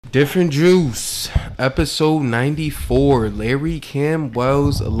Different Juice, episode 94. Larry, Cam,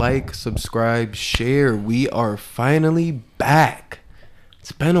 Wells, like, subscribe, share. We are finally back.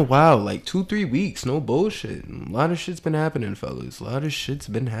 It's been a while, like 2-3 weeks, no bullshit. A lot of shit's been happening, fellas. A lot of shit's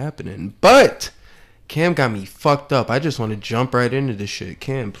been happening. But Cam got me fucked up. I just want to jump right into this shit.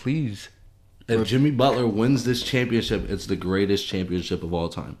 Cam, please. If Jimmy Butler wins this championship, it's the greatest championship of all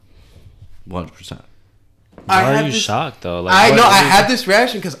time. 100%. Why are you shocked though? Like, I had this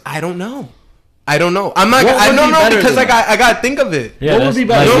reaction because I don't know. I'm not. I don't know because I got to think of it. Yeah, what would be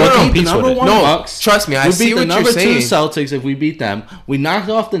better? No, the number one Bucks. Trust me, I see what you're saying. We beat the number 2 Celtics if we beat them. We knocked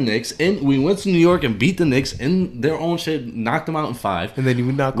off the Knicks, and we went to New York and beat the Knicks in their own shit. Knocked them out in 5. And then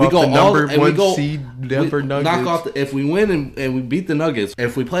you knock off the number 1 seed Denver Nuggets. Knock off if we win and we beat the Nuggets.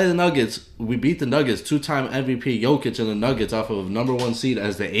 If we play the Nuggets, we beat the Nuggets. 2-time MVP Jokic and the Nuggets off of number 1 seed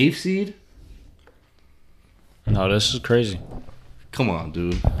as the 8th seed. No, this is crazy. Come on,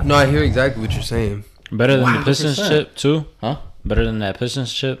 dude. No, I hear exactly what you're saying. Better than the Pistons chip, too? Huh? Better than that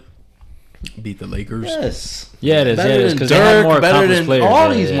Pistons chip? Beat the Lakers. Yes. Yeah, it is. Better than Dirk, better than players.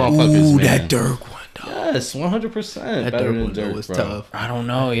 All these motherfuckers, Ooh, man. that Dirk one, though. Yes, 100%. That better Dirk than one, Dirk, was bro. tough. I don't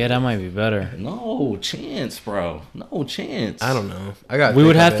know. Yeah, that might be better. No chance, bro. No chance. I don't know. We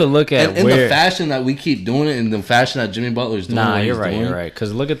would have to look at in the fashion that we keep doing it, in the fashion that Jimmy Butler's doing. Nah, you're right.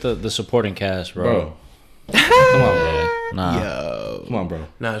 Because look at the supporting cast, bro. Come on, bro. Nah. Yo. Come on, bro.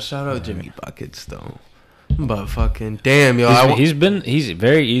 Nah, shout out Jimmy Buckets, though. But fucking damn, yo. He's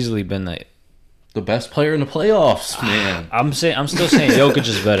very easily been the best player in the playoffs, man. I'm still saying Jokic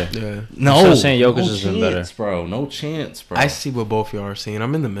is better. Yeah. No, I'm still saying Jokic has been better, bro. No chance, bro. I see what both y'all are saying.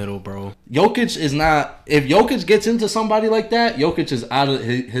 I'm in the middle, bro. Jokic is not. If Jokic gets into somebody like that, Jokic is out of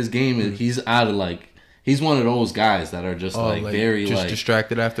his game. He's out of he's one of those guys that are just very just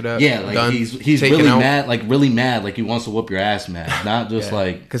distracted after that. Yeah, like he's really mad, really mad, like he wants to whoop your ass, mad. Not just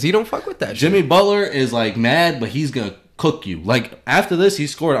because he don't fuck with that. Jimmy Butler is mad, but he's gonna cook you. After this, he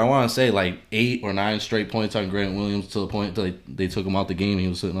scored, I want to say 8 or 9 straight points on Grant Williams to the point they took him out the game and he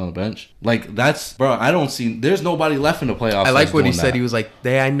was sitting on the bench. That's, bro, I don't see, there's nobody left in the playoffs. I like what he said. He was like,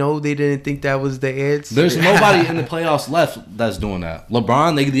 I know they didn't think that was the answer. There's nobody in the playoffs left that's doing that.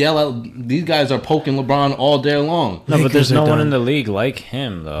 LeBron, they yell out, these guys are poking LeBron all day long. No, but there's no one in the league like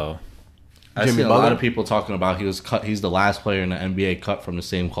him though. I see a lot of people talking about he was cut. He's the last player in the NBA cut from the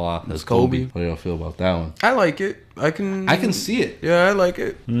same cloth as Kobe. What do y'all feel about that one? I like it. I can see it. Yeah, I like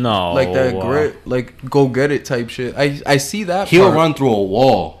it. No, like that grit, go get it type shit. I see that. He'll run through a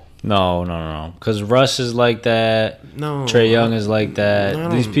wall. No. Because Russ is like that. No. Trey Young is like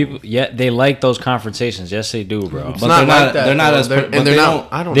that. These people, they like those confrontations. Yes, they do, bro. But they're not. They're not as.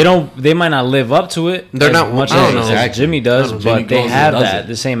 They might not live up to it. They're not much as Jimmy does, but they have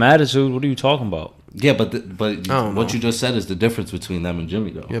the same attitude. What are you talking about? Yeah, but what you just said is the difference between them and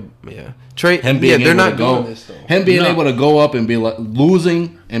Jimmy, though. Yeah. Trey, they're not doing this though. Him being able to go up and be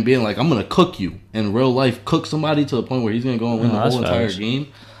losing and being like, I'm gonna cook you in real life, cook somebody to the point where he's gonna go and win the whole entire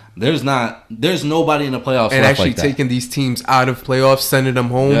game. There's nobody in the playoffs and left actually taking these teams out of playoffs, sending them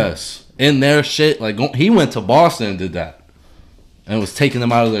home. Yes, in their shit. He went to Boston and did that, and was taking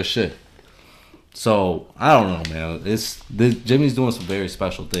them out of their shit. So I don't know, man. Jimmy's doing some very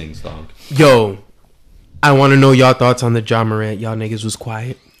special things, dog. Yo, I want to know y'all thoughts on the Ja Morant. Y'all niggas was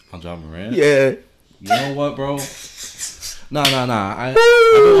quiet on Ja Morant. Yeah. You know what, bro? Nah. I've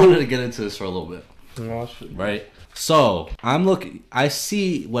been wanting to get into this for a little bit. Right. So I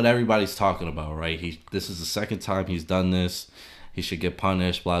see what everybody's talking about, right? This is the second time he's done this. He should get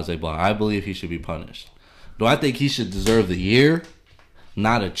punished, blah, blah, blah. I believe he should be punished. Do I think he should deserve the year?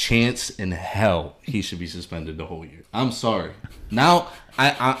 Not a chance in hell he should be suspended the whole year. I'm sorry. Now,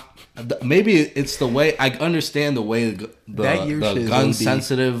 I maybe it's the way, I understand the way the gun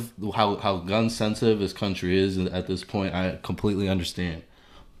sensitive, how gun sensitive this country is at this point. I completely understand.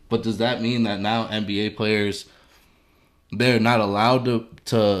 But does that mean that now NBA players, they're not allowed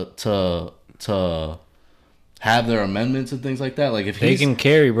to have their amendments and things like that? Like if they can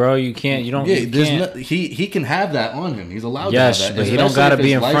carry, bro, you can't. You don't. Yeah, he can have that on him. He's allowed. Yes, to have that, but he don't gotta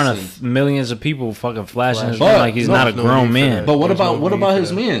be in front of millions of people, fucking flashing his gun like he's not a grown man. But what about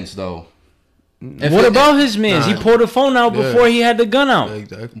his mans though? What about his mans? He pulled the phone out before he had the gun out. Yeah,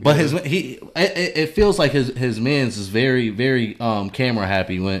 exactly. But it feels like his mans is very very camera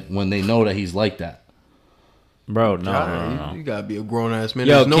happy when they know that he's like that. Bro, no. You gotta be a grown ass man.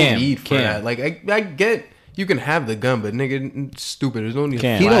 There's no need for that. Like I get you can have the gun, but nigga, stupid. There's no need.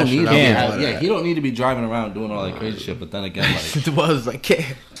 He don't need to. He don't need to be driving around doing all that crazy shit. But then again, it was like,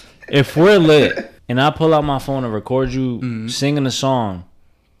 if we're lit and I pull out my phone and record you singing a song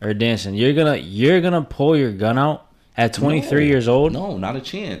or dancing, you're gonna pull your gun out At 23 years old? No, not a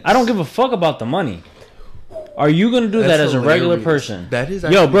chance. I don't give a fuck about the money. Are you gonna do that as a regular person? That is,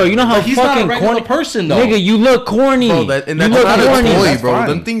 yo, bro. You know how he's fucking not a regular corny person though. Nigga, you look corny. Bro, that's you look look not corny. a toy, That's bro. fine.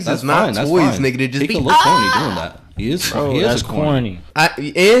 Them things That's is not fine. That's toys, fine. nigga. They just he be can look corny doing that. He is. Bro, he is that's corny.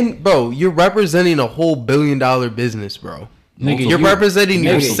 And bro, you're representing a whole $1 billion business, bro. Nigga, you're representing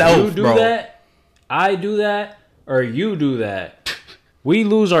yourself, you do bro. That, I do that, or you do that. We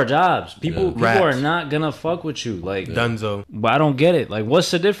lose our jobs. People are not gonna fuck with you. Like Dunzo. But I don't get it. Like, what's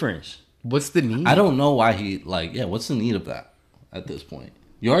the difference? What's the need? I don't know why he like. Yeah, what's the need of that at this point?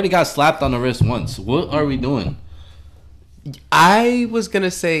 You already got slapped on the wrist once. What are we doing? I was gonna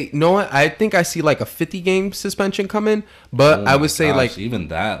say, you know what? I think I see like a 50-game suspension coming, but I would say like even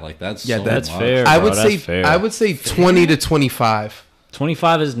that, like that's yeah, so that's much. fair. I bro, would that's say fair. I would say 20 to 25.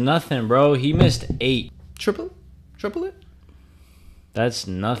 25 is nothing, bro. He missed 8. Triple it. That's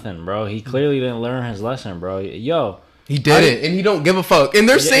nothing, bro. He clearly didn't learn his lesson, bro. Yo. He didn't, and he don't give a fuck. And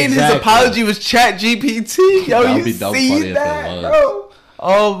they're saying exactly. his apology was Chat GPT. Yo, That would you be dumb see funny if it that, was. bro?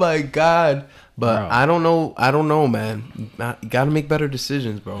 Oh my god. But Bro. I don't know, man. You gotta make better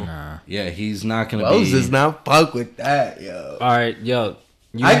decisions, bro. Nah. Yeah, he's not gonna Wells be. does not fuck with that, yo. All right, yo.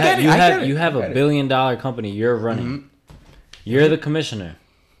 You I have, get it, you I have, get it, you have I a get it. $1 billion company you're running. Mm-hmm. You're the commissioner.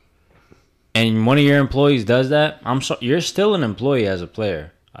 And one of your employees does that. You're still an employee as a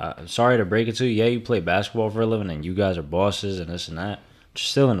player. I'm sorry to break it to you. Yeah, you play basketball for a living and you guys are bosses and this and that. But you're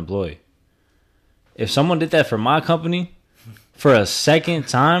still an employee. If someone did that for my company for a second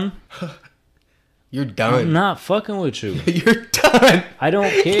time, You're done. I'm not fucking with you. You're done. I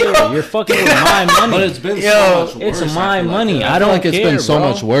don't care. You're fucking with my money. But it's been Yo, so much worse. it's my I feel money. Like I I don't feel like it's care, been so bro.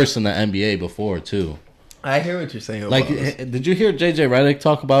 much worse in the NBA before too. I hear what you're saying. Like, Wells. did you hear JJ Redick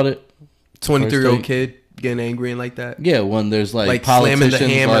talk about it? 23-year-old kid getting angry and like that. Yeah, when there's Like slamming the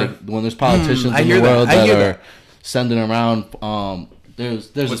politicians, hammer. like when there's politicians I in hear the that. world I that hear are that. sending around. There's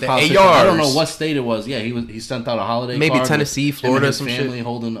With this the politician. I don't know ARs. what state it was. Yeah, he sent out a holiday. Maybe card Tennessee, with him Florida, and his some family shit.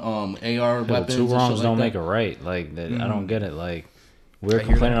 holding AR weapons. Two and wrongs shit don't like make a right. Like that, I don't get it. Like we're hear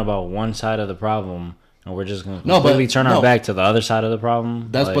complaining that. about one side of the problem, and we're just gonna No, but- completely turn our no. back to the other side of the problem.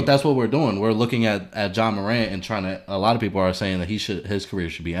 But that's what we're doing. We're looking at John Morant and trying to. A lot of people are saying that his career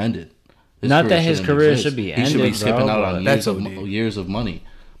should be ended. Not that his shouldn't career exist. should be He should be ended, skipping bro, out but on that's years OD. years of money.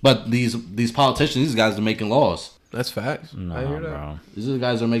 But these politicians, these guys are making laws. That's facts. no, I hear that. bro. These are the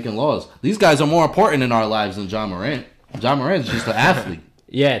guys that are making laws. These guys are more important in our lives than John Morant. John Morant is just an athlete.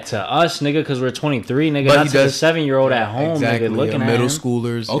 Yeah, to us, nigga, because we're 23, nigga. But Not he to the does- 7-year-old at home, Exactly. nigga, looking at middle him.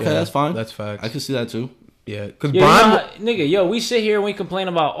 schoolers. Okay, yeah, that's fine. That's facts. I can see that too. Yeah, because Yo, you know Bron. how- nigga, yo, we sit here and we complain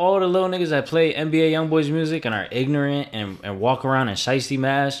about all the little niggas that play NBA YoungBoys music and are ignorant and walk around in shiesty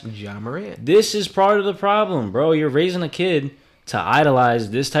masks. John Morant. This is part of the problem, bro. You're raising a kid to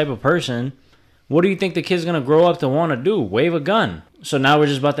idolize this type of person. What do you think the kid's gonna grow up to want to do? Wave a gun. So now we're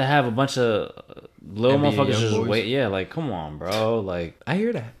just about to have a bunch of little NBA motherfuckers just YoungBoys. wait. Yeah, like come on, bro. Like I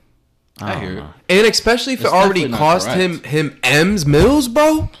hear that. I don't hear know. it. And especially if It's it already definitely not cost correct. him M's mills,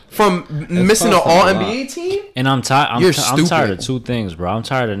 bro, from missing an costing All a lot. NBA team. And I'm tired. You're I'm tired of stupid. two things, bro. I'm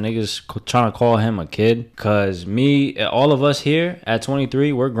tired of niggas trying to call him a kid. Cause all of us here at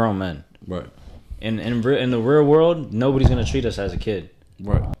 23, we're grown men. Right. In the real world, nobody's gonna treat us as a kid.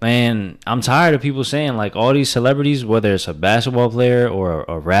 Right. Man, I'm tired of people saying like all these celebrities, whether it's a basketball player or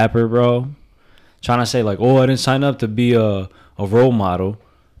a rapper, bro, trying to say like, oh, I didn't sign up to be a role model.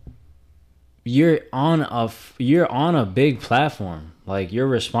 You're on a big platform. Like you're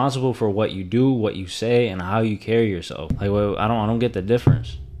responsible for what you do, what you say, and how you carry yourself. Like well, I don't get the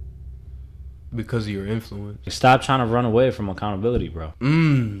difference. Because of your influence. Stop trying to run away from accountability, bro.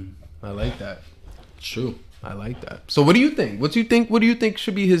 I like that. True. I like that. So what do you think? What do you think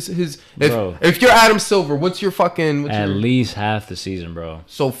should be his Bro. if you're Adam Silver, what's your fucking At least half the season, bro.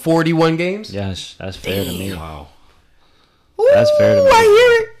 so 41 games? Yes, that's fair to me. Wow. That's fair to me. I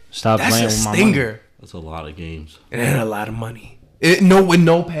hear it. Stop That's playing a with my money. stinger. That's a lot of games. And a lot of money. With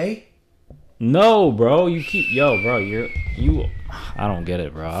no pay? No, bro. You keep bro. You. I don't get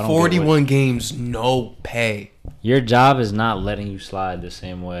it, bro. I don't get 41 games, no pay. your job is not letting you slide the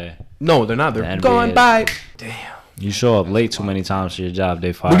same way. No, they're not. The They're NBA going is- by. Damn. You show up late too many times to your job,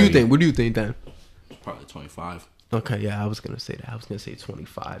 they fire What do you think? What do you think then? Probably 25. Okay, yeah, I was gonna say that. I was gonna say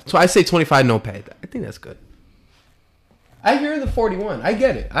 25. So I say 25, no pay. I think that's good. I hear the 41. I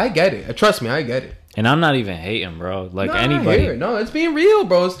get it. Trust me, I get it. And I'm not even hating, bro. Like No, I hear anybody, it. No, it's being real,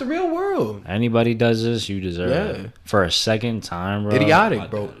 bro. It's the real world. anybody does this, you deserve Yeah. it for a second time, bro. Idiotic,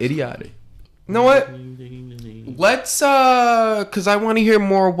 bro. Idiotic. You know what? Let's cause I want to hear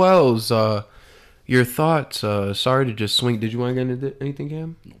more Wells. Your thoughts? Sorry to just swing. Did you want to get into anything,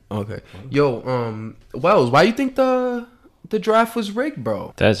 Cam? Okay. Yo, Wells, why you think the draft was rigged,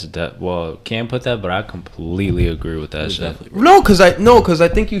 bro? Well, can't put that, but I completely agree with that shit. No, cause I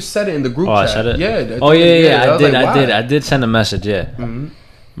think you said it in the group chat. I said it. Yeah. I did send a message. Yeah,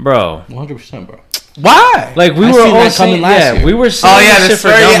 bro. 100%, bro. Why? Like we I were seen all that coming saying, last year. we were saying this shit for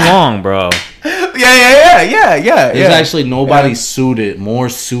dumb long, bro. Yeah. There's actually nobody more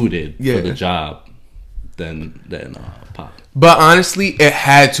suited for the job than Pop. But honestly, it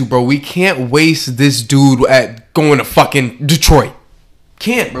had to, bro. We can't waste this dude at going to fucking Detroit.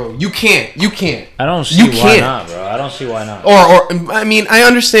 Can't, bro. You can't. I don't see why not, bro. I don't see why not. Or I mean, I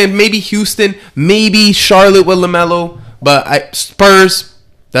understand maybe Houston, maybe Charlotte with LaMelo, but Spurs.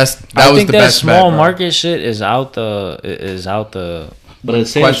 I think that best small bet, market shit is out the. But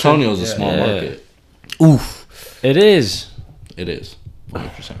San Antonio is a small market. Oof. It is.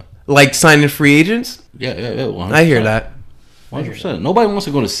 100%. Like signing free agents. Yeah. 100%. I hear that. 100%. Nobody wants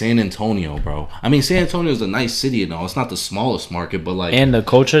to go to San Antonio, bro. I mean, San Antonio is a nice city and all. It's not the smallest market, but like, and the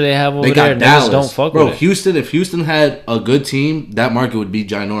culture they have over got there, Dallas. niggas don't fuck bro, with it. Houston. If Houston had a good team, that market would be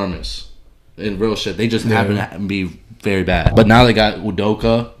ginormous. In real shit, they just happen to be very bad. But now they got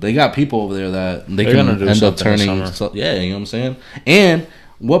Udoka. They got people over there that they're can end up turning. So, yeah, you know what I'm saying. And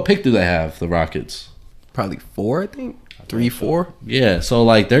what pick do they have? The Rockets. Probably 4, I think. 3, 4. Yeah, so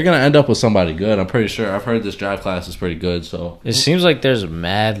like they're gonna end up with somebody good. I'm pretty sure. I've heard this draft class is pretty good. So it seems like there's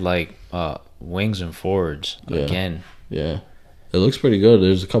mad like wings and forwards again. Yeah, it looks pretty good.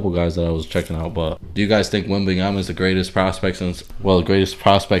 There's a couple guys that I was checking out. But do you guys think Wembanyama is the greatest prospect the greatest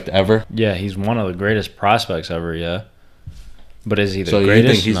prospect ever? Yeah, he's one of the greatest prospects ever. Yeah, but is he the greatest? So you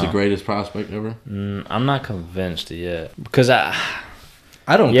think he's the greatest prospect ever? I'm not convinced yet because I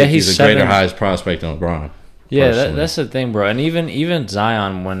don't think he's a greater highest prospect than LeBron. Yeah, that's the thing, bro. And even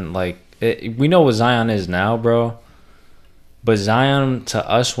Zion, when we know what Zion is now, bro. But Zion to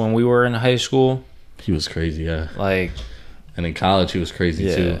us when we were in high school, he was crazy, yeah. Like, and in college, he was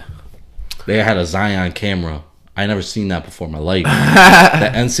crazy too. They had a Zion camera. I never seen that before in my life. The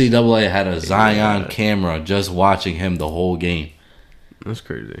NCAA had a Zion camera just watching him the whole game. That's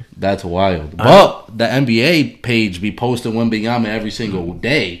crazy. That's wild. But the NBA page be posting Wembanyama every single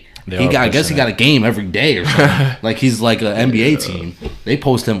day. I guess he got a game every day or something. Like he's like an NBA team. They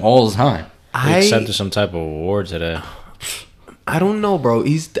post him all the time. He accepted some type of award today. I don't know, bro.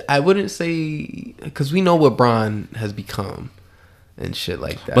 I wouldn't say because we know what Bron has become and shit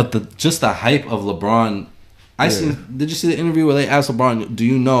like that. But just the hype of LeBron. Did you see the interview where they asked LeBron, "Do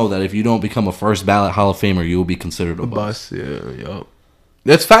you know that if you don't become a first ballot Hall of Famer, you will be considered a bust?" Yeah.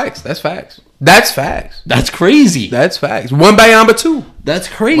 That's facts. That's crazy. That's facts. Wembanyama too. That's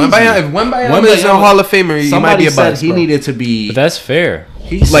crazy. If Wembanyama is a Hall of Famer, you might be a bust. He needed to be. But that's fair.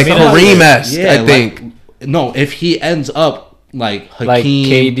 He's like Kareem-esque, I think. No, if he ends up like Hakeem, like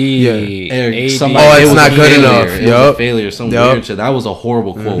KD, or somebody, it's not good enough. It was a failure. Some weird shit. That was a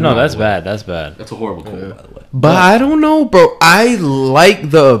horrible quote. No, that's bad. That's bad. That's a horrible quote, by the way. But I don't know, bro. I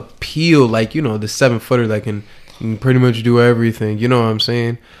like the appeal, like the 7-footer that can pretty much do everything. You know what I'm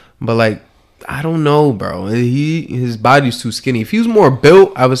saying? But like, I don't know, bro. His body's too skinny. If he was more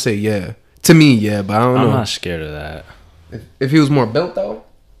built, I would say yeah. To me, yeah. But I don't know. I'm not scared of that. If he was more built, though.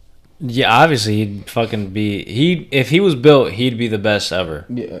 Yeah, obviously he'd fucking be. If he was built, he'd be the best ever.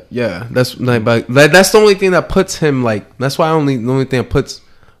 Yeah. That's like, that's the only thing that puts him like. That's why the only thing that puts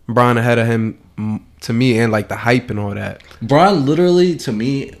Bron ahead of him to me, and like the hype and all that. Bron literally, to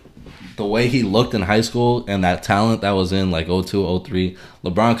me, the way he looked in high school and that talent that was in like 02, 03,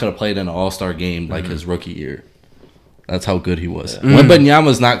 LeBron could have played in an all-star game like his rookie year. That's how good he was.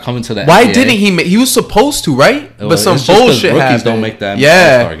 Wembanyama's not coming to the Why NBA. didn't he? He was supposed to, right? But some bullshit rookies happened. Don't make that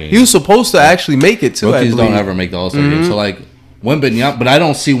all-star game. He was supposed to actually make it too. Rookies don't ever make the all-star game. So like Wembanyama, but I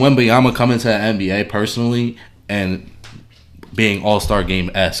don't see Wembanyama coming to the NBA personally and being all-star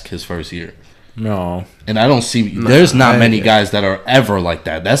game-esque his first year. No. And I don't see there's not many guys that are ever like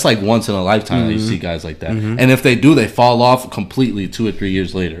that. That's like once in a lifetime that you see guys like that. And if they do, they fall off completely 2 or 3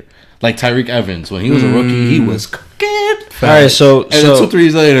 years later. Like Tyreek Evans, when he was a rookie, he was cooking. All right, so and then 2 3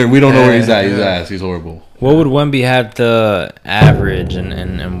 years later, we don't know where he's at. He's ass. He's horrible. What would Wemby have to average,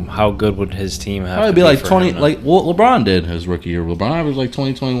 and how good would his team have? Probably be like 20, like what LeBron did his rookie year. LeBron averaged like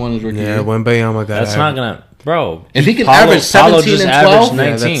 20, 21 his rookie year. Yeah, Wembanyama got. That's not gonna, bro. If he can average 17 and 12,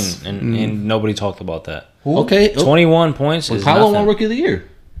 19, and nobody talked about that. Okay, 21 points is Paolo nothing. won rookie of the year.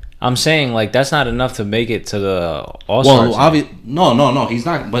 I'm saying like that's not enough to make it to the All-Star team. No, he's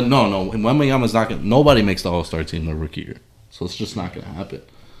not. But no, Wembanyama's not gonna. Nobody makes the All-Star team their rookie year, so it's just not gonna happen.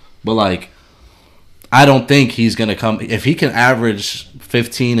 But like, I don't think he's gonna come. If he can average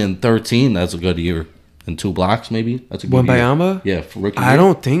 15 and 13, that's a good year. And 2 blocks, maybe. That's a good year. Wembanyama? Yeah, for rookie. I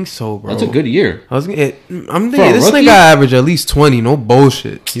don't think so, bro. That's a good year. I'm thinking For a this rookie? nigga average at least 20. No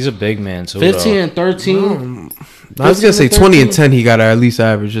bullshit. He's a big man too. 15 though. and 13. I was gonna say 13. 20 and 10. He got to at least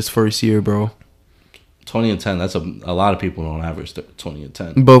average his first year, bro. 20 and 10. That's a lot of people don't average 20 and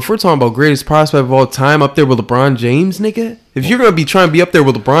 10. But if we're talking about greatest prospect of all time, up there with LeBron James, nigga. If you're gonna be trying to be up there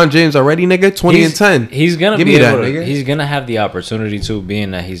with LeBron James already, nigga, 20 and 10. He's gonna Give be me that, able to, nigga. he's gonna have the opportunity to,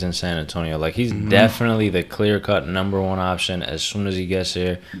 being that he's in San Antonio. Like he's definitely the clear cut number 1 option as soon as he gets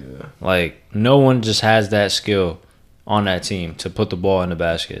here. Yeah. Like no one just has that skill on that team to put the ball in the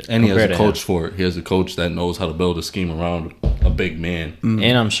basket. And he has compared a to coach him. for it. He has a coach that knows how to build a scheme around a big man.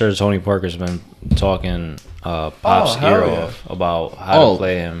 And I'm sure Tony Parker's been talking Pop's hell ear yeah. off about how to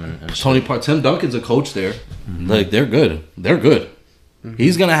play him. And Tony Tim Duncan's a coach there. Like they're good. They're good.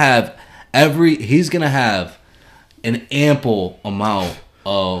 He's gonna have an ample amount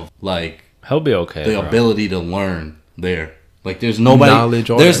of like he'll be okay. the bro. ability to learn there. Like there's nobody. Knowledge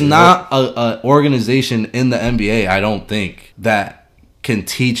There's already, not a organization in the NBA. I don't think that can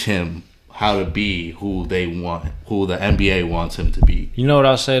teach him how to be who they want, who the NBA wants him to be. You know what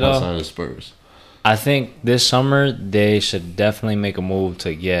I'll say though? Outside of the Spurs, I think this summer they should definitely make a move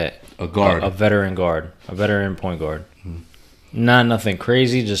to get a guard, a veteran guard, a veteran point guard. Not nothing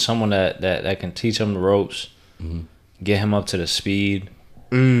crazy, just someone that can teach him the ropes, get him up to the speed.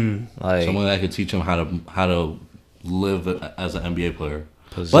 Like someone that could teach him how to live as an NBA player.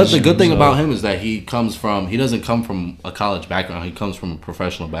 But the good thing about him is that he doesn't come from a college background. He comes from a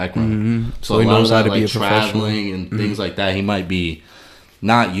professional background. So he a lot knows of how that, to be like a professional. traveling and things like that, he might be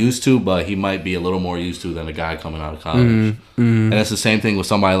not used to, but he might be a little more used to than a guy coming out of college. And it's the same thing with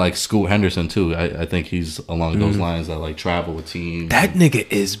somebody like Scoot Henderson too. I think he's along those lines that like travel with teams. That nigga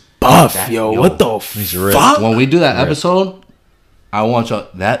is buff, yo. What the He's ripped. fuck? When we do that episode, I want y'all.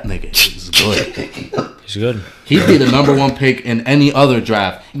 That nigga is good. he's good. He'd be the number 1 pick in any other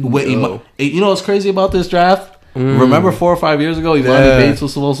draft. Wait, you know what's crazy about this draft? Remember 4 or 5 years ago, Imani Bates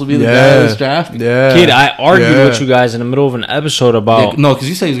was supposed to be the guy in this draft? Yeah. Kid, I argued with you guys in the middle of an episode about No, because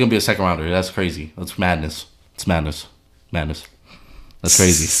you said he's going to be a second rounder. That's crazy. That's madness. It's madness. Madness. That's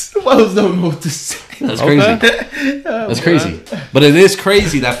crazy. I don't know what to say. That's crazy. That's crazy. But it is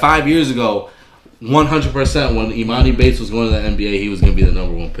crazy that 5 years ago, 100% when Imani Bates was going to the NBA, he was going to be the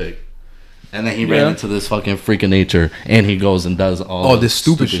number 1 pick. And then he ran into this fucking freak of nature, and he goes and does all this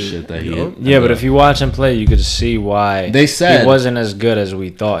stupid shit that he Yeah, but if you watch him play, you could see why They said- he wasn't as good as we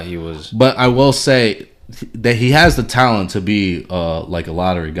thought he was. But I will say that he has the talent to be like a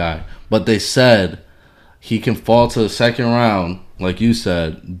lottery guy. But they said he can fall to the second round, like you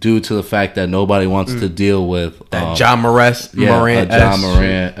said, due to the fact that nobody wants to deal with That John Morant, John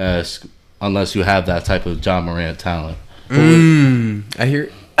Morant-esque, unless you have that type of John Morant talent. I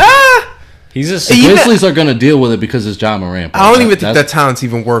hear. He's a The Grizzlies are gonna deal with it because it's John Morant. Bro. I don't even think that talent's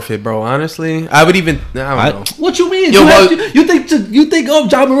even worth it, bro. Honestly, I would even. I don't know. What you mean? Yo, you think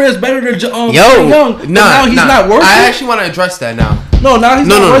John Morant's better than Trae Yo, Young? Now he's not worth it. I actually want to address that now. No, now he's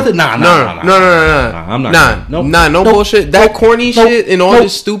not worth it. Nah. I'm not. No bullshit. That corny shit and all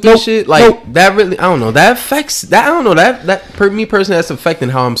this stupid shit, like that really. I don't know. That affects. That I don't know. That me personally, that's affecting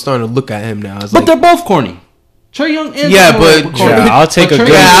how I'm starting to look at him now. But they're both corny. Trae Young and Yeah, John but Morant were corny. I'll take a Trae good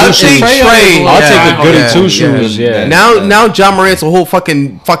Young- I'll two take shoes. Trae. I'll take a good Yeah, two yeah, shoes. Yeah. Now John Morant's a whole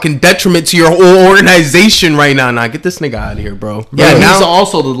fucking detriment to your whole organization right now. Nah, get this nigga out of here, bro. Yeah, now he's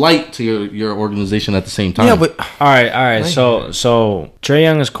also the light to your organization at the same time. yeah, but All right. So Trae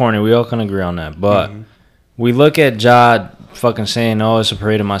Young is corny. We all can agree on that. But we look at Ja fucking saying, "Oh, it's a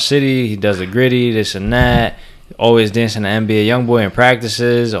parade in my city. He does it gritty, this and that. Always dancing the NBA YoungBoy in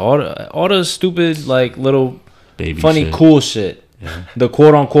practices. All the stupid like little Baby funny shit. cool shit. Yeah. The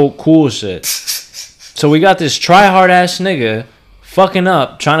quote unquote cool shit. So we got this try hard ass nigga fucking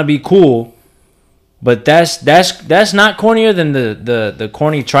up trying to be cool." But that's not cornier than the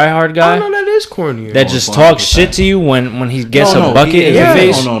corny try hard guy. I don't know, that is corny. That just talks shit to you when he gets a bucket in your is.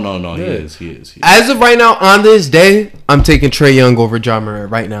 face. No. He is. As of right now, on this day, I'm taking Trae Young over John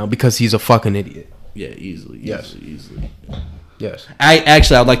Morant right now because he's a fucking idiot. Yeah, easily. Yes. Easily. Yes.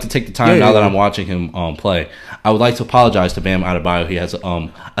 I'd like to take the time Yeah, now that yeah. I'm watching him play. I would like to apologize to Bam Adebayo. He has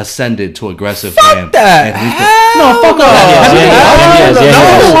ascended to aggressive Bam. That. No, fuck off.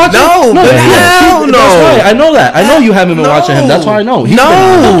 No. That's right. I know that. I know you haven't been watching him. That's why I know. He's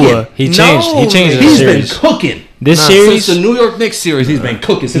been cooking. He changed the He's been series. cooking. This Since series, the New York Knicks series, he's been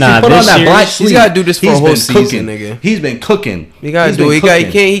cooking. Since Nah, he put on this that series- black He's sleeve, gotta do this for a he's whole been season, cooking. nigga. He's been cooking. You gotta He's do been it.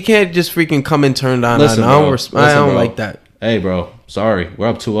 cooking. He can't just freaking come and turn down. Listen, I bro. don't Listen, I don't bro. like that. Hey, bro. Sorry, we're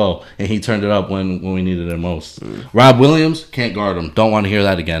up 2-0, and he turned it up when we needed it most. Rob Williams, can't guard him. Don't want to hear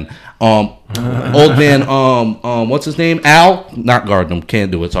that again. Old man, what's his name? Al, not guarding him. Can't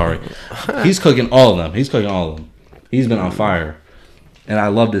do it. Sorry. He's cooking all of them. He's been on fire. And I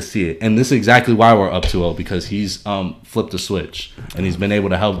love to see it. And this is exactly why we're up 2-0, because he's flipped the switch. And he's been able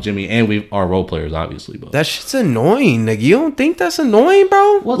to help Jimmy. And we are role players, obviously. But that shit's annoying. Like, you don't think that's annoying,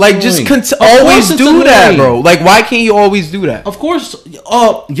 bro? What's like, annoying? just always do annoying. that, bro. Like, why can't you always do that? Of course.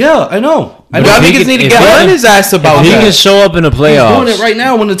 Yeah, I know. Y'all niggas need to get on his ass about He that. can show up in the playoffs. He's doing it right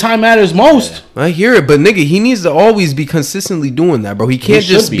now when the time matters most. I hear it, but nigga, he needs to always be consistently doing that, bro. He can't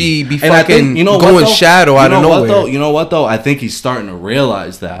just be And I fucking think, going shadow out of nowhere. You know what though? I think he's starting to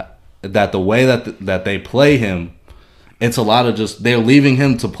realize that the way that they play him, it's a lot of just they're leaving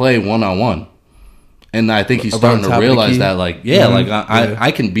him to play 1-on-1, and I think he's starting to realize that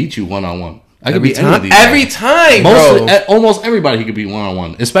I can beat you 1-on-1. I could beat any of these every guys. time, bro. Almost everybody he could beat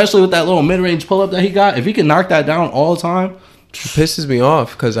 1-on-1, especially with that little mid-range pull-up that he got. If he can knock that down all the time, it pisses me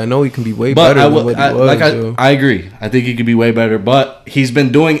off because I know he can be way better than what he was. I agree. I think he could be way better, but he's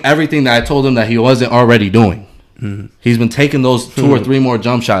been doing everything that I told him that he wasn't already doing. Mm-hmm. He's been taking those 2 or 3 more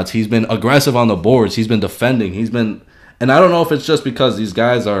jump shots. He's been aggressive on the boards. He's been defending. And I don't know if it's just because these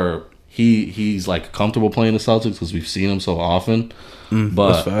guys are he's like comfortable playing the Celtics because we've seen him so often.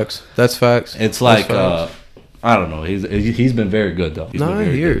 But That's facts. It's like I don't know. He's been very good though. I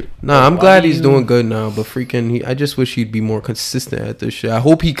hear it. I'm glad he's doing good now. But freaking, I just wish he'd be more consistent at this shit. I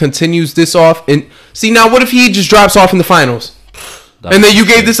hope he continues this off. And see now, what if he just drops off in the finals? And then you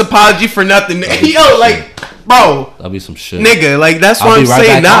gave this apology for nothing. Yo, like, bro. That'll be some shit. Nigga, like, that's what I'm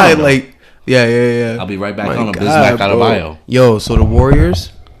saying now. Like, yeah. I'll be right back on him. Bismack Adebayo. Yo, so the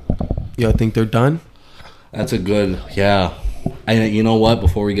Warriors, y'all think they're done? That's a good, yeah. And you know what?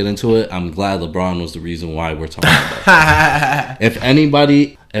 Before we get into it, I'm glad LeBron was the reason why we're talking about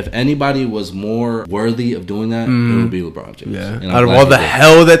it. If anybody was more worthy of doing that, it would be LeBron James. Yeah. Out of all the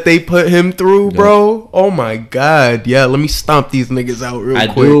hell that they put him through, bro. Oh my God. Yeah, let me stomp these niggas out real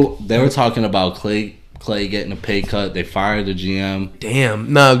quick. They were talking about Clay getting a pay cut. They fired the GM.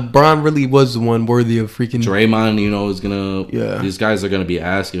 Damn. Nah, Bron really was the one worthy of freaking Draymond, is gonna. Yeah. These guys are gonna be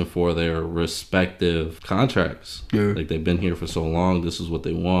asking for their respective contracts. Yeah. Like they've been here for so long. This is what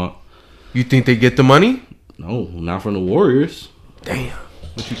they want. You think they get the money? No, not from the Warriors. Damn.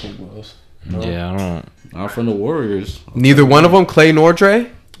 What you think, Wells? No. Yeah, I don't. Not from the Warriors. Neither one of them, Clay nor Dre.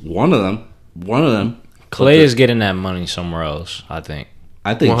 One of them. Clay is getting that money somewhere else. I think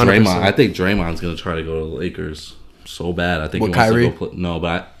 100%. Draymond's gonna try to go to the Lakers so bad. I think with he wants Kyrie? to go play. With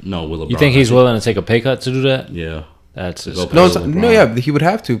LeBron. You think he's willing to take a pay cut to do that? Yeah, that's yeah. He would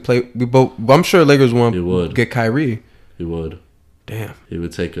have to play. I'm sure Lakers want to get Kyrie. He would. Damn. He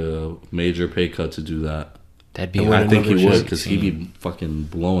would take a major pay cut to do that. That'd be. I think he would because he'd be fucking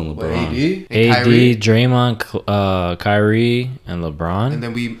blowing LeBron. AD, Draymond, Kyrie, and LeBron. And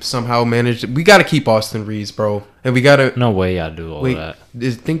then we somehow managed. We got to keep Austin Reeves, bro. And we got to. No way, I do all that. I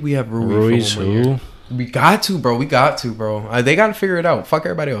think we have Ruiz. Who? We got to, bro. They got to figure it out. Fuck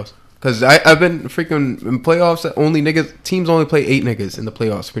everybody else. Because I've been freaking in playoffs. Teams only play 8 niggas in the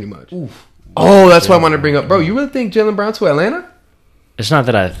playoffs, pretty much. Oof. Oh, that's why I want to bring up, bro. You really think Jaylen Brown to Atlanta? It's not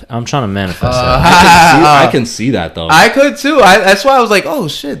that I'm trying to manifest that. I can see that though. I could too. That's why I was like, oh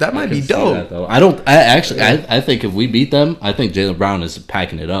shit, that might be dope. I think if we beat them, I think Jaylen Brown is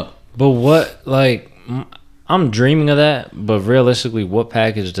packing it up. But what, like, I'm dreaming of that. But realistically, what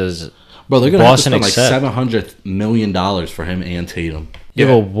package does they're gonna Boston have to spend accept? like $700 million for him and Tatum. Yeah,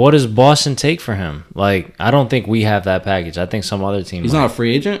 but what does Boston take for him? Like, I don't think we have that package. I think some other team. He's not a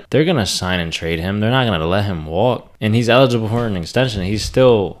free agent? They're going to sign and trade him. They're not going to let him walk. And he's eligible for an extension. He's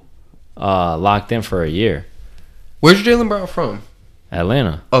still locked in for a year. Where's Jaylen Brown from?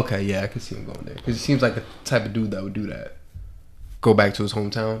 Atlanta. Okay, yeah, I can see him going there. Because he seems like the type of dude that would do that. Go back to his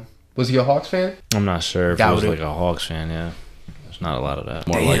hometown. Was he a Hawks fan? I'm not sure if he was like a Hawks fan, yeah. There's not a lot of that.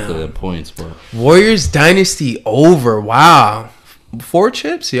 More likely than points, but. Warriors dynasty over. Wow. 4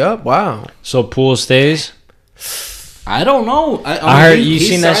 chips? Yep. Wow. So Poole stays? I don't know. I heard you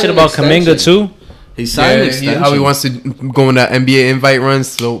seen that shit about Kuminga too? He signed an extension. How he wants to go on that NBA invite runs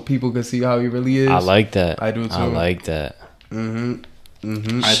so people can see how he really is. I like that. I do too. I like that.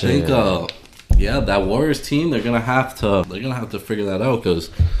 I think that Warriors team, they're gonna have to figure that out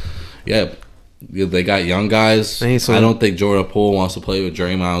because they got young guys. I don't think Jordan Poole wants to play with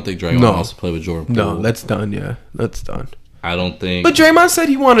Draymond. I don't think Draymond wants to play with Jordan Poole. No, that's done. Yeah, that's done. I don't think. But Draymond said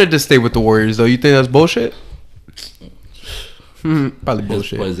he wanted to stay with the Warriors, though. You think that's bullshit? Probably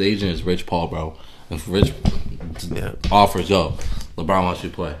bullshit. His agent is Rich Paul, bro. If Rich offers, LeBron wants you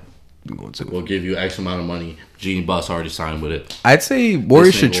to play. We'll give you X amount of money. Genie Bus already signed with it. I'd say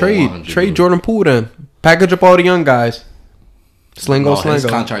Warriors should trade million. Jordan Poole then. Package up all the young guys. Slingo. His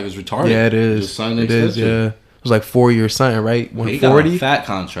contract is retarded. Yeah, it is. Just signed it is. Yeah, it was like 4 years signing, right? 140. He got a fat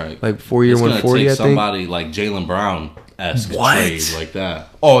contract. Like 4 year, 140. I think somebody like Jaylen Brown-esque trade like that.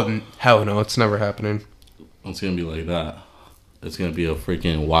 Oh hell no, it's never happening. It's gonna be like that. It's gonna be a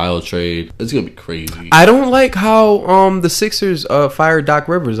freaking wild trade. It's gonna be crazy. I don't like how the Sixers fired Doc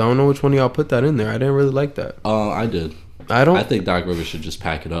Rivers. I don't know which one of y'all put that in there. I didn't really like that. I did. I think Doc Rivers should just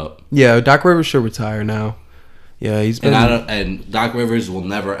pack it up. Yeah, Doc Rivers should retire now. Yeah, he's been. And Doc Rivers will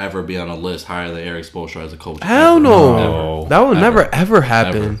never ever be on a list higher than Eric Spoelstra as a coach. Hell no, that will never ever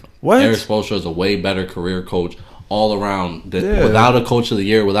happen. Ever. What? Eric Spoelstra is a way better career coach all around. Without a coach of the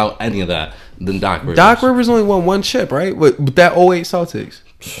year, without any of that, than Doc Rivers. Doc Rivers only won one chip, right? With that 08 Celtics.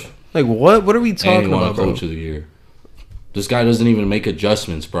 Like what? What are we talking and he won about, a coach bro? of the year. This guy doesn't even make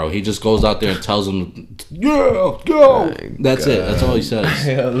adjustments, bro. He just goes out there and tells them, "Yeah, go." That's it. That's all he says.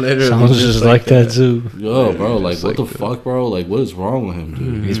 Yeah, literally. Sounds just like that too. Yo, bro, like what the fuck, bro? Like what is wrong with him,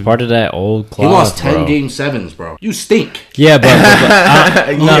 dude? He's part of that old class. He lost 10 game sevens, bro. You stink. Yeah,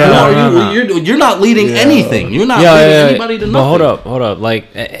 but no. You're not leading anything. You're not leading anybody to nothing. But hold up.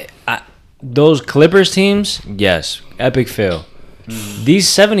 Like those Clippers teams, yes, epic fail. These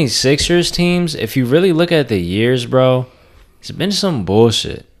 76ers teams, if you really look at the years, bro, it's been some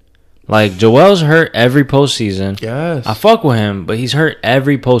bullshit. Like, Joel's hurt every postseason. Yes. I fuck with him, but he's hurt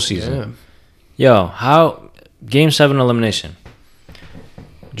every postseason. Yeah. Yo, how... Game 7 elimination.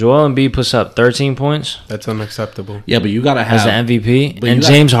 Joel Embiid puts up 13 points. That's unacceptable. Yeah, but you gotta have... As the MVP. And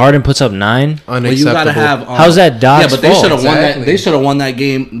James Harden puts up 9. Unacceptable. But you gotta have... How's that Doc's fault? They should have won that. They should have won that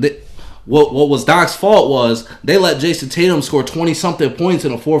game. What was Doc's fault was they let Jason Tatum score 20-something points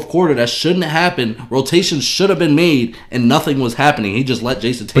in the fourth quarter. That shouldn't have happened. Rotations should have been made, and nothing was happening. He just let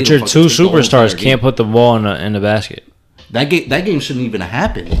Jason Tatum. But your two superstars can't put the ball in the basket. That game shouldn't even have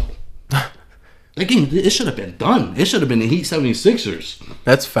happened. That game, it should have been done. It should have been the Heat 76ers.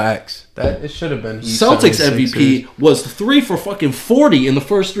 That's facts. That it should have been Heat Celtics 76ers. MVP was 3 for fucking 40 in the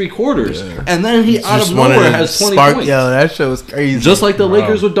first 3 quarters. And then he out of nowhere has 20 points. Yo, that shit was crazy. Just like the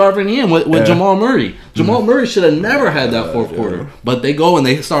Lakers with Darvin Ham with Jamal Murray. Jamal Murray should have never had that fourth quarter. But they go and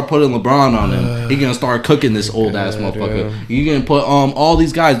they start putting LeBron on him. He gonna start cooking this old ass motherfucker. You gonna put all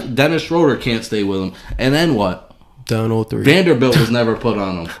these guys. Dennis Schroeder can't stay with him. And then what? Down 03. Vanderbilt was never put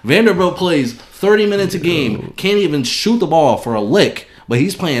on him. Vanderbilt plays 30 minutes a game, can't even shoot the ball for a lick, but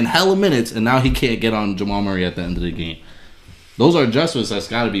he's playing hella minutes, and now he can't get on Jamal Murray at the end of the game. Those are adjustments that's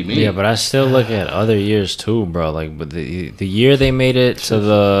got to be made. Yeah, but I still look at other years too, bro. Like, but the year they made it to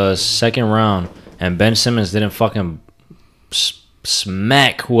the second round, and Ben Simmons didn't fucking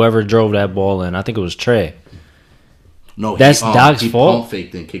smack whoever drove that ball in. I think it was Trey. No, that's Doc's fault. He pump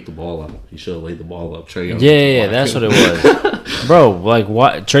faked and kicked the ball out. He should have laid the ball up. Trey Young. Yeah, that's what it was, bro. Like,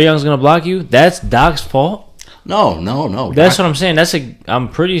 what? Trey Young's gonna block you? That's Doc's fault. No. That's what I'm saying. I'm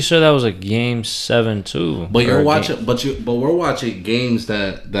pretty sure that was a game 7 too. But you're watching. But we're watching games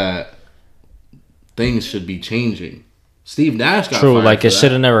that things should be changing. Steve Nash got true. Fired like for it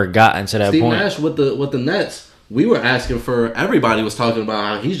should have never gotten to that Steve point. Nash with the Nets. We were asking for. Everybody was talking about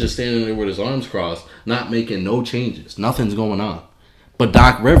how he's just standing there with his arms crossed, not making no changes. Nothing's going on. But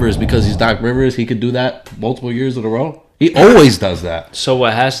Doc Rivers, because he's Doc Rivers, he could do that multiple years in a row. He always does that. So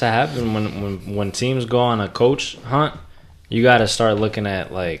what has to happen when teams go on a coach hunt, you got to start looking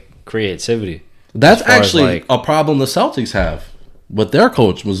at like creativity. That's actually a problem the Celtics have with their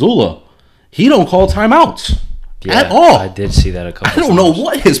coach Mazzulla. He don't call timeouts at all. I did see that a couple. I don't know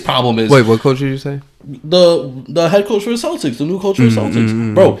what his problem is. Wait, what coach did you say? The head coach for the Celtics, the new coach for the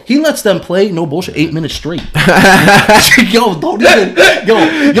Celtics. Bro, he lets them play, no bullshit, 8 minutes straight. Yo, don't even.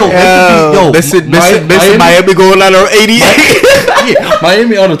 Yo, listen, Miami going on 88.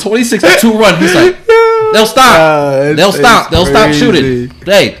 Miami on a 26-2 run. He's like, they'll stop. They'll stop shooting.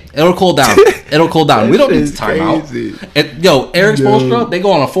 Hey, it'll cool down. We don't need to time out. Eric Spoelstra, they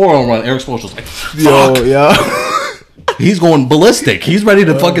go on a 4-on run. Eric Spoelstra's like, fuck. Yo. He's going ballistic. He's ready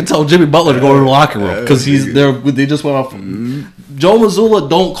to fucking tell Jimmy Butler to go to the locker room because he's there. They just went off. Joe Mazzulla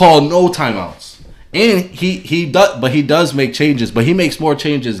don't call no timeouts, and he does, but he does make changes. But he makes more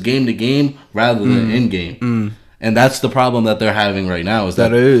changes game to game rather than in game. And that's the problem that they're having right now. They're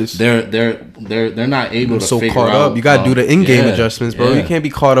not able to so figure caught out. up. You gotta do the in-game adjustments, bro. You can't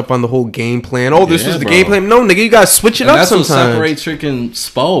be caught up on the whole game plan. Oh, this is the game plan. No, nigga, you gotta switch it up sometimes. That's what separates freaking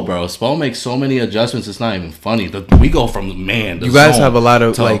Spo, bro. Spo makes so many adjustments. It's not even funny. We go from you guys have a lot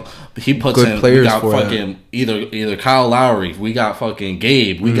of he puts good in. Players we got for fucking either Kyle Lowry. We got fucking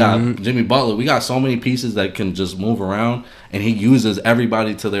Gabe. We got Jimmy Butler. We got so many pieces that can just move around. and he uses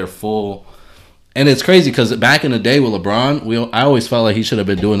everybody to their full. And it's crazy because back in the day with LeBron, I always felt like he should have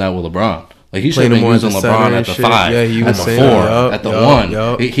been doing that with LeBron. Like he should have been using LeBron at the 5, at the 4, at the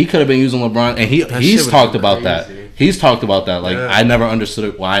 1. He could have been using LeBron, and he's talked about that. He's talked about that. Like I never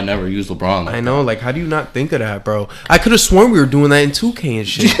understood why I never used LeBron. I know. Like how do you not think of that, bro? I could have sworn we were doing that in 2K and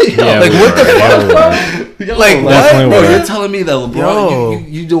shit. Like what the fuck, bro? Like what? Bro, you're telling me that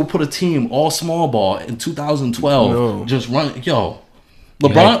LeBron, you don't put a team all small ball in 2012, just run,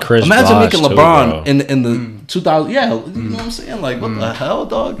 LeBron, imagine making LeBron in the 2000. Yeah, you know what I'm saying? Like, what the hell,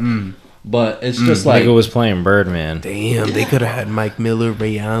 dog? But it's just like it was playing Birdman. Damn, they could have had Mike Miller,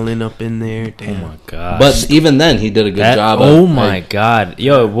 Ray Allen up in there. Damn. Oh my god! But even then, he did a good job. Oh my god,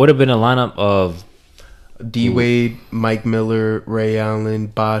 yo, it would have been a lineup of D Wade, Mike Miller, Ray Allen,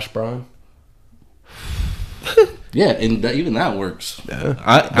 Bosh Brown. Yeah, and even that works. Yeah.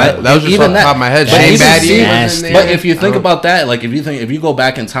 That was just on the top of my head. Shane Battier was in there. But if you think about that, like if you go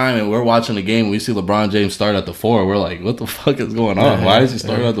back in time and we're watching the game, we see LeBron James start at the 4. We're like, what the fuck is going on? Why is he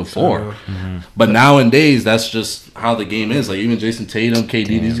starting at the 4? But nowadays, that's just how the game is. Like even Jason Tatum, KD,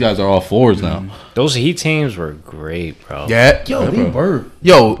 these guys are all 4s now. Those Heat teams were great, bro. Yeah, they were.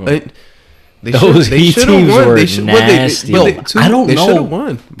 Those Heat teams were nasty. I don't know. They should have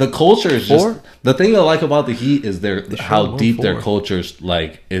won. The culture is just the thing I like about the Heat is how deep their culture's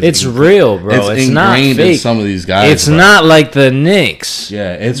like. It's real, bro. It's not fake. In some of these guys. It's not like the Knicks.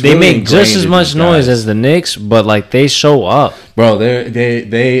 Yeah, it's they really make just as much noise as the Knicks, but like they show up, bro.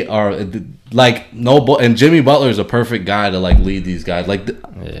 They are like and Jimmy Butler is a perfect guy to like lead these guys. Like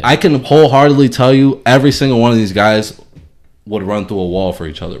I can wholeheartedly tell you, every single one of these guys would run through a wall for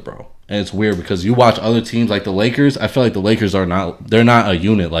each other, bro. And it's weird because you watch other teams like the Lakers. I feel like the Lakers they're not a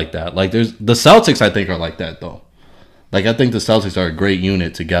unit like that. Like the Celtics, I think are like that though. Like I think the Celtics are a great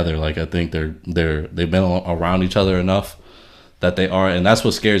unit together. Like I think they've been around each other enough that they are, and that's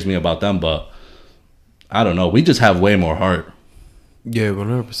what scares me about them. But I don't know. We just have way more heart. Yeah,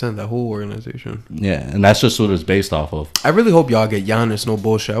 100%. That whole organization. Yeah, and that's just what it's based off of. I really hope y'all get Giannis. No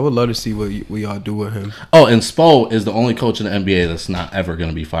bullshit. I would love to see what y'all do with him. Oh, and Spo is the only coach in the NBA that's not ever going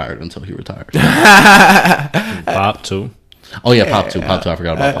to be fired until he retires. Pop too. Oh yeah, Pop too. Pop too. I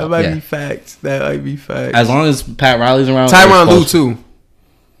forgot about Pop. That might be facts. That might be facts. As long as Pat Riley's around. Tyronn Lue too.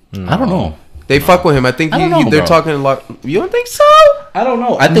 I don't know. They fuck with him. I think they're talking a lot. You don't think so? I don't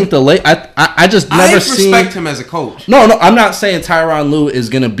know. I think I just never respect him as a coach. No, I'm not saying Tyronn Lue is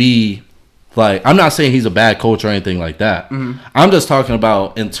gonna be like. I'm not saying he's a bad coach or anything like that. I'm just talking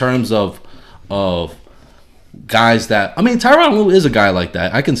about in terms of guys that. I mean, Tyronn Lue is a guy like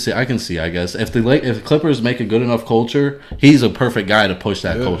that. I can see. I guess if the Clippers make a good enough culture, he's a perfect guy to push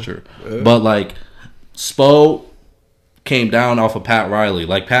that culture. But like Spo came down off of Pat Riley.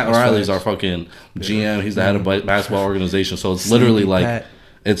 Like Pat Riley's our fucking GM. He's the head of basketball organization. So it's literally like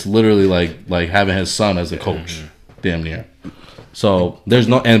having his son as a coach, damn near. So there's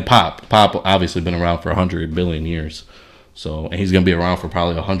no and Pop obviously been around for 100 billion years. So and he's gonna be around for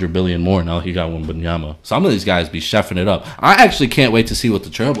probably 100 billion more now. He got one Wembanyama. Some of these guys be chefing it up. I actually can't wait to see what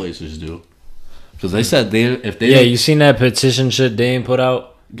the Trailblazers do because they said you seen that petition shit Dame put out.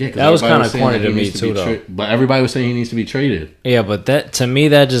 Yeah, that was kind of corny to me too, though. But everybody was saying he needs to be traded. Yeah, but that to me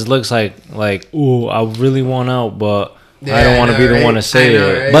that just looks like ooh, I really want out, but I don't want to be the one to say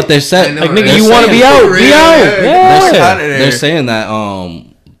it. Right? But they said like nigga, you want to be out, be out. Yeah, they're saying that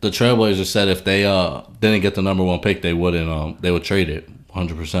the Trailblazers said if they didn't get the number 1 pick, they would trade it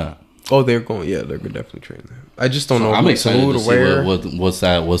 100%. Oh, they're going. Yeah, they're definitely trading them. I just don't know. I'm excited to see what's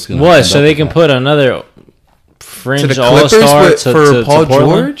going to what so they can put another fringe all-star for Paul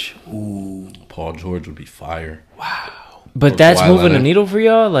George. Ooh, Paul George would be fire. Wow. But that's moving the needle for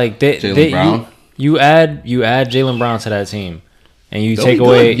y'all. Like Brown? You add Jaylen Brown to that team, and you take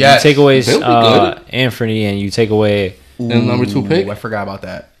away Anthony, and you take away and number 2 pick. I forgot about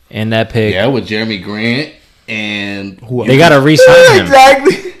that. And that pick, yeah, with Jeremy Grant and they gotta re-sign him.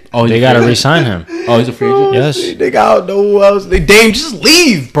 Exactly. Oh, they gotta re-sign him. Oh, he's a free agent. Yes. They got no else. Dame, just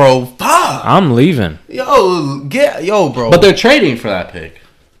leave, bro. Fuck. I'm leaving. Bro. But they're trading for that pick,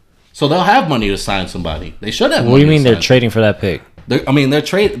 so they'll have money to sign somebody. They should have. What do you mean they're trading for that pick? They're gonna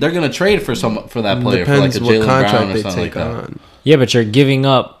trade for that player for like a Jaylen Brown or something like that. Yeah, but you're giving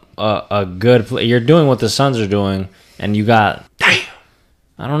up a good play. You're doing what the Suns are doing, and you got. Damn.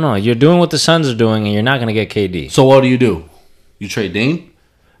 I don't know. You're doing what the Suns are doing, and you're not gonna get KD. So what do? You trade Dame?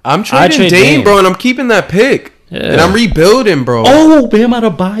 I'm trading Dame, bro, and I'm keeping that pick. Yeah. And I'm rebuilding, bro. Oh, Bam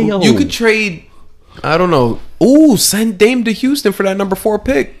Adebayo. You could trade, I don't know. Ooh, send Dame to Houston for that number 4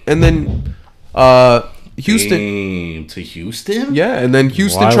 pick. And then Houston. Dame to Houston? Yeah, and then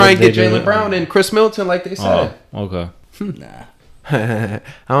Houston try and get Jaylen Brown and Chris Middleton like they said. Oh, okay. Nah. I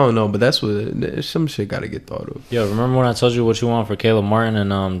don't know, but that's what some shit got to get thought of. Yo, remember when I told you what you want for Caleb Martin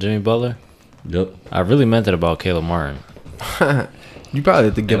and Jimmy Butler? Yep. I really meant it about Caleb Martin. You probably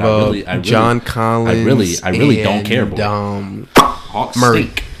have to give up John Collins. I really don't care, boy. Murray.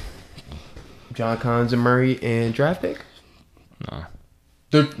 Stink. John Collins and Murray and draft pick. No.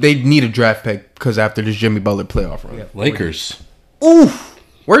 They need a draft pick because after this Jimmy Butler playoff run, Lakers. Oof,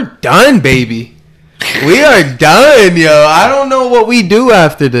 we're done, baby. We are done, yo. I don't know what we do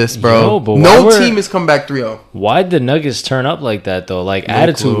after this, bro. Yo, but no team has come back 3-0. Why'd the Nuggets turn up like that though? Like No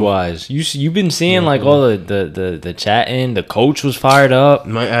attitude clue. wise, you've been seeing like all the chatting. The coach was fired up.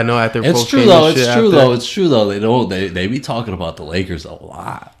 I know after It's true though. It's true though. They be talking about the Lakers a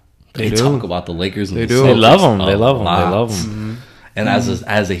lot. They do. talk about the Lakers. And They the do. They Celtics love them. a They love them. They lot. love them. Mm-hmm. And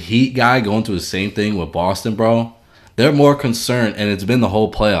as a Heat guy going through the same thing with Boston, bro, they're more concerned, and it's been the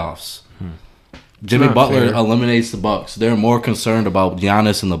whole playoffs. Jimmy not Butler fair. eliminates the Bucks. They're more concerned about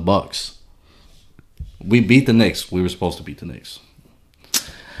Giannis and the Bucks. We beat the Knicks. We were supposed to beat the Knicks.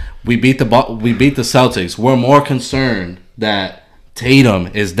 We beat the Celtics. We're more concerned that Tatum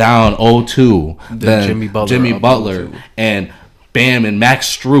is down 0-2 than Jimmy Butler up 0-2. and Bam and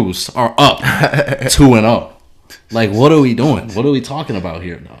Max Strus are up 2-0. Like, what are we doing? What are we talking about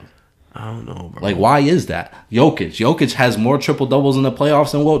here, dog? I don't know, bro. Like, why is that? Jokic has more triple doubles in the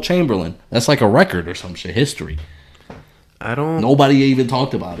playoffs than Wilt Chamberlain. That's like a record or some shit. History. I don't. Nobody even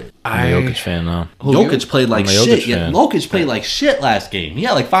talked about it. I'm a Jokic fan now. Jokic played like I'm a Jokic shit. Yeah, fan. Jokic played like shit last game. He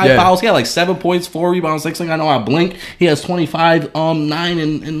had like 5 fouls. He had like 7 points, 4 rebounds, 6. I know I blink. He has 25, 9,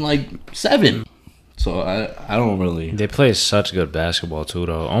 and like 7. So I don't really. They play such good basketball too,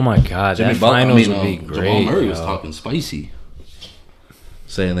 though. Oh my god, that finals would be great. Jamal Murray was talking spicy,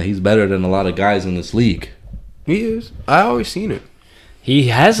 saying that he's better than a lot of guys in this league. He is. I always seen it. He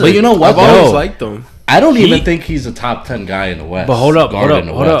has. But you know what? I've always liked him. I don't even think he's a top 10 guy in the West. But hold up,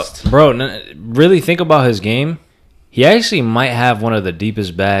 West. bro. Really think about his game. He actually might have one of the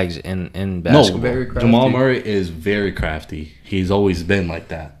deepest bags in basketball. Very crafty. Jamal Murray is very crafty. He's always been like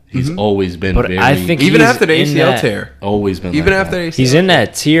that. He's always been But very. I think Even he's after the in ACL that- tear. always been. Even like after that. the ACL He's in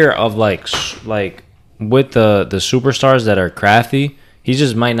that tier of like with the superstars that are crafty. He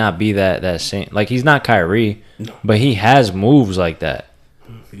just might not be that same. Like he's not Kyrie, but he has moves like that.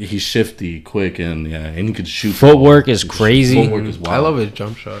 He's shifty, quick, and he could shoot. Footwork is crazy. Footwork is wild. I love his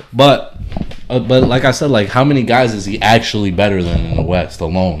jump shot. But like I said, like how many guys is he actually better than in the West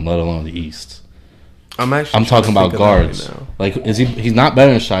alone, let alone the East? I'm talking about guards. Right now. Like is he? He's not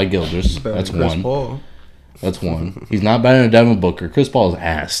better than Shai Gilgeous. Better That's than Chris one. Paul. That's one. He's not better than Devin Booker. Chris Paul's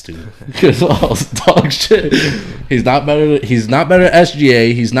ass, dude. Chris Paul's dog shit. He's not better than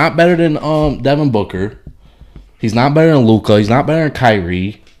SGA. He's not better than Devin Booker. He's not better than Luka. He's not better than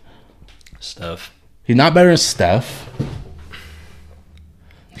Kyrie. Stuff. He's not better than Steph.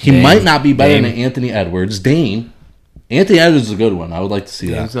 He Dame. might not be better Dame. than Anthony Edwards. Dame. Anthony Edwards is a good one. I would like to see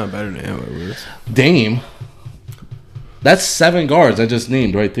Yeah, that. he's not better than Edwards. Dame. That's 7 guards I just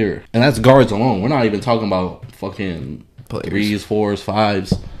named right there. And that's guards alone. We're not even talking about fucking Players. 3s, 4s,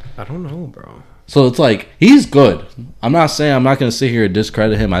 5s. I don't know, bro. So it's like, he's good. I'm not saying I'm not going to sit here and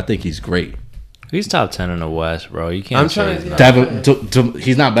discredit him. I think he's great. He's top 10 in the West, bro. You can't. I'm say trying he's to- not.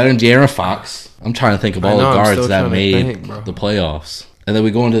 He's not better than De'Aaron Fox. I'm trying to think of all I know, the I'm guards still that trying to made think, bro. the playoffs. And then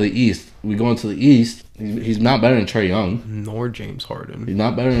we go into the East. He's not better than Trae Young. Nor James Harden. He's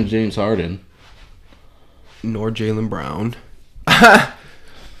not better than James Harden. Nor Jaylen Brown.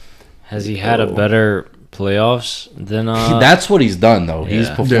 Has he had a better playoffs than? That's what he's done, though. He's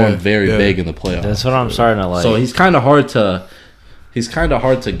yeah. performed very Yeah. big in the playoffs. That's what I'm starting to like. So he's kind of hard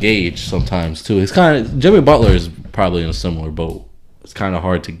to gauge sometimes too. Jimmy Butler is probably in a similar boat. It's kind of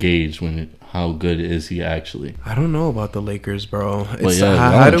hard to gauge how good is he actually. I don't know about the Lakers, bro. But yeah,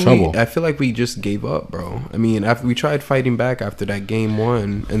 how y'all in do trouble. we? I feel like we just gave up, bro. I mean, after we tried fighting back after that game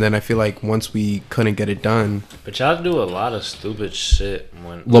 1, and then I feel like once we couldn't get it done, But y'all do a lot of stupid shit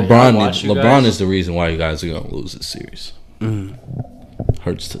when LeBron is the reason why you guys are gonna lose this series.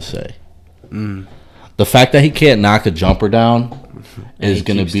 Hurts to say. The fact that he can't knock a jumper down And is he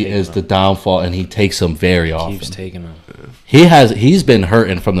gonna keeps be taking the downfall, and he takes them very keeps often. taking him. He's been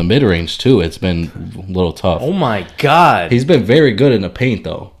hurting from the mid range too. It's been a little tough. Oh my god. He's been very good in the paint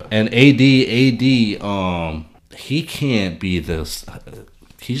though. And AD, he can't be this.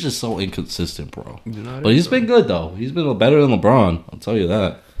 He's just so inconsistent, bro. But he's been good though. He's been better than LeBron. I'll tell you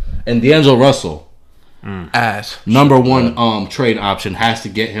that. And D'Angelo Russell, ass. number one trade option, has to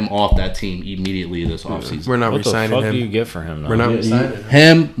get him off that team immediately this offseason. We're not What the resigning fuck him. do you get for him? Though? We're not resigning him.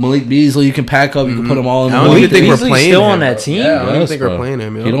 Him, Malik Beasley, you can pack up. You can put them all in the I don't even think we're Beasley's playing still him. on that team. Yeah, I don't Yes, think bro. we're playing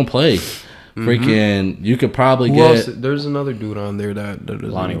him. Yo. He don't play. Freaking, you could probably Who get else? There's another dude on there that doesn't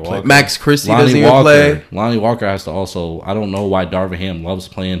Lonnie even play. Walker. Max Christie Lonnie doesn't Walker. even play Lonnie Walker has to also. I don't know why Darvingham loves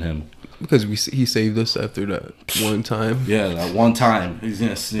playing him. because he saved us after that one time. Yeah, that one time he's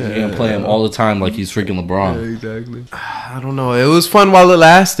gonna play him all the time like he's freaking LeBron. Yeah, exactly. I don't know. It was fun while it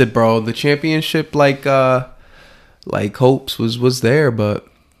lasted, bro. The championship, like hopes was there, but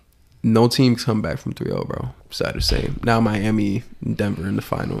no teams come back from 3-0, bro. Sad to say. Now Miami and Denver in the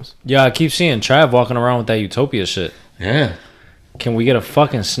finals. Yeah, I keep seeing Trav walking around with that Utopia shit. Yeah. Can we get a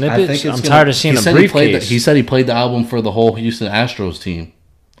fucking I snippet? think I'm tired of seeing a briefcase. He said he played the album for the whole Houston Astros team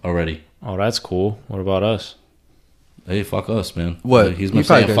already. Oh, that's cool. What about us? Hey, fuck us, man. What? He's been He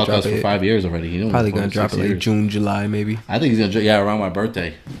probably saying gonna fuck us drop for it. 5 years already. He Probably gonna drop it like June, July, maybe. I think he's gonna around my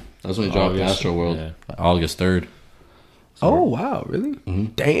birthday. That's when he dropped August, Astro World, yeah. August 3rd. Oh wow, really?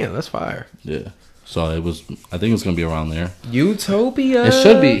 Damn, that's fire. Yeah. So it was. I think it's gonna be around there. Utopia. It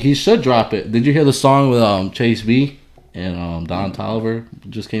should be. He should drop it. Did you hear the song with Chase B and Don Tolliver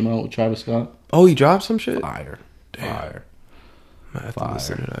just came out with Travis Scott? Oh, he dropped some shit. Fire. Fire. I have to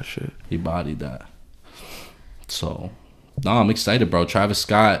listen to that shit. He bodied that. So, no, I'm excited, bro. Travis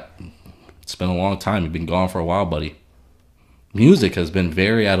Scott. It's been a long time. You've been gone for a while, buddy. Music has been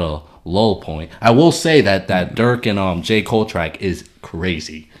very at a low point. I will say that Dirk and J. Cole track is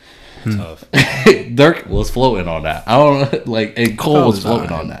crazy. Tough. Dirk was floating on that. I don't like, and Cole was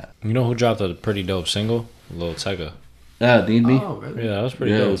floating on that. You know who dropped a pretty dope single? Lil Tecca. Yeah, Need Me. Oh, really? Yeah, that was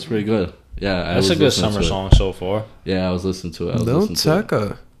pretty Yeah, dope. it was pretty good. Yeah, That's a good summer song so far. Yeah, I was listening to it. Lil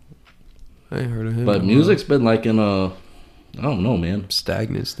Tecca. I ain't heard of him. But music's been like in a, I don't know, man.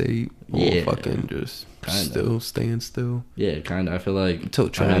 stagnant state. Or Yeah. fucking just Kinda. still staying still Yeah, kind of. I feel like until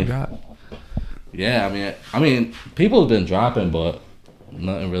Trav drop. Yeah, I mean, people have been dropping, but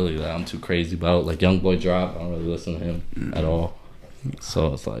nothing really that I'm too crazy about. Like YoungBoy drop, I don't really listen to him at all.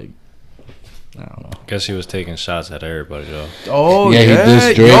 So it's like, I don't know. Guess he was taking shots at everybody though. Oh Yeah, he yeah,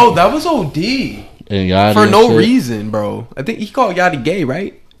 dissed Drake. yo, that was OD And Yachty for and no shit. reason, bro. I think he called Yachty gay,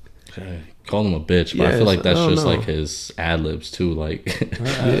 right? Called him a bitch, but I Yes, feel like that's I don't just know. like his ad libs too. Like, Yeah,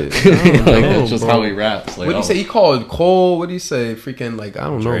 like know, that's just bro. how he raps. Like, What did he say? He called Cole. What did he say? Freaking like I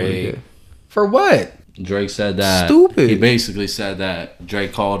don't know. What he Drake. did. For what? Drake said that. Stupid. He basically said that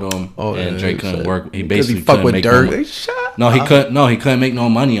Drake called him, Oh, and yeah, Drake he couldn't said- work. He Because basically he fuck couldn't with make Dirk. no Like, shut No, he up. couldn't. No, he couldn't make no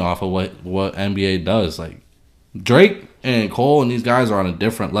money off of what NBA does. Like Drake and Cole and these guys are on a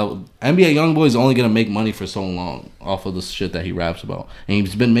different level. NBA YoungBoy is only gonna make money for so long off of the shit that he raps about, and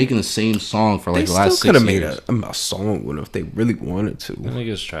he's been making the same song for like They the last still could 6 have years. made a song with him if they really wanted to. That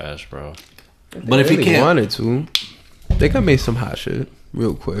nigga's trash, bro. But if he they can't, wanted to, they could make some hot shit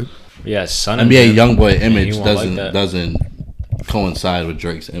real quick. Yeah, son. NBA YoungBoy image he won't like that. doesn't coincide with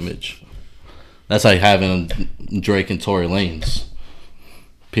Drake's image. That's like having Drake and Tory Lanez.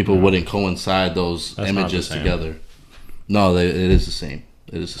 People wouldn't coincide those That's not images the same. together. No, it is the same.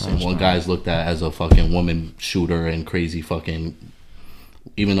 It is the same. One guy's looked at as a fucking woman shooter and crazy fucking,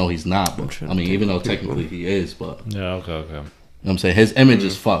 even though he's not. But, trying I to mean, think even though of people. technically he is, but you know Yeah, okay. what I'm saying, his image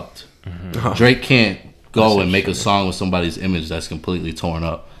is fucked. Drake can't go That's and make a song with somebody's image that's completely torn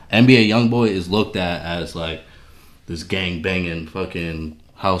up. NBA YoungBoy is looked at as like this gang banging fucking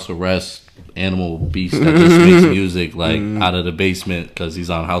house arrest animal beast that just makes music like out of the basement because he's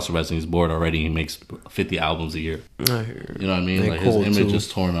on house arrest and he's bored already. He makes 50 albums a year. I hear You know what I mean? And Like his Cole, image too. is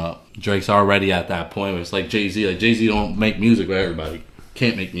torn up. Drake's already at that point where it's like Jay-Z. Like Jay-Z don't make music for everybody.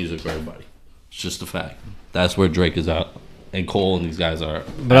 Can't make music for everybody. It's just a fact. That's where Drake is at. And Cole and these guys are.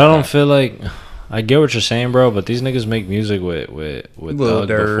 But I don't feel like I get what you're saying, bro. But these niggas make music with Lil Doug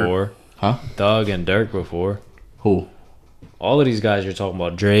Durk. before, Huh? Doug and Dirk before. Who? All of these guys you're talking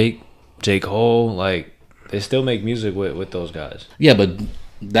about, Drake, J. Cole, like they still make music with those guys. Yeah, but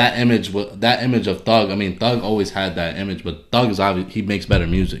that image of Thug. I mean, Thug always had that image, but Thug is obvious. He makes better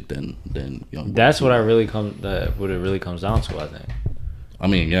music than Young. That's what what it really comes down to. I think. I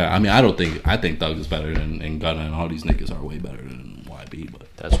mean, yeah. I mean, I think Thug is better than Gunna, and all these niggas are way better than YB.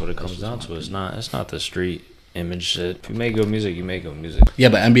 But That's what it comes down to. It's not the street image shit. If you make good music, you make good music. yeah,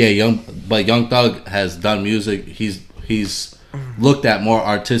 but Young Thug has done music. He's looked at more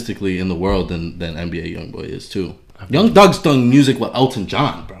artistically in the world than NBA YoungBoy is too. Young Thug's done music with Elton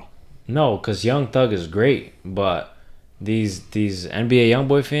John, bro. No, because Young Thug is great, but these NBA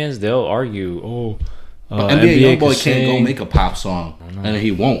YoungBoy fans, they'll argue, NBA NBA YoungBoy could can't go sing. make a pop song, and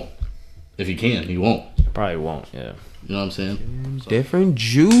he won't. If he can, he won't. Probably won't. Yeah. You know what I'm saying? different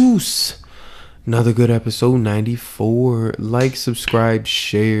juice. Another good episode 94. Like, subscribe,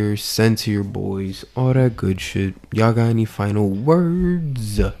 share, send to your boys, all that good shit. Y'all got any final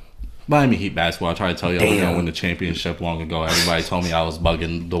words? Miami Heat basketball. I tried to tell you I was gonna win the championship long ago. Everybody told me I was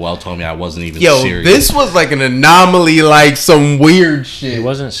bugging. Dwell told me I wasn't even serious. This was like an anomaly, like some weird shit. He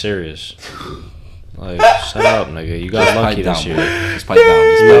wasn't serious. Like, shut up, nigga. You got lucky this year. Just pipe down.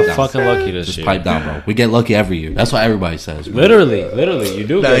 You got fucking lucky this year. Just pipe down, bro. We get lucky every year. That's what everybody says. Bro. Literally, you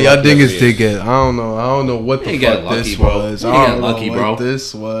do. Nah, y'all niggas did get. I don't know what the fuck this was. We get lucky, bro.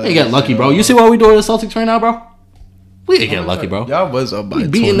 This was. We get lucky, bro. You see what we doing to the Celtics right now, bro? We didn't get lucky, bro. Y'all was up by we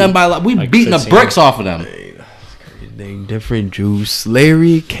beating them by we like beating 16. The bricks off of them. Different juice.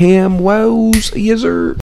 Larry Cam Wells, yes sir.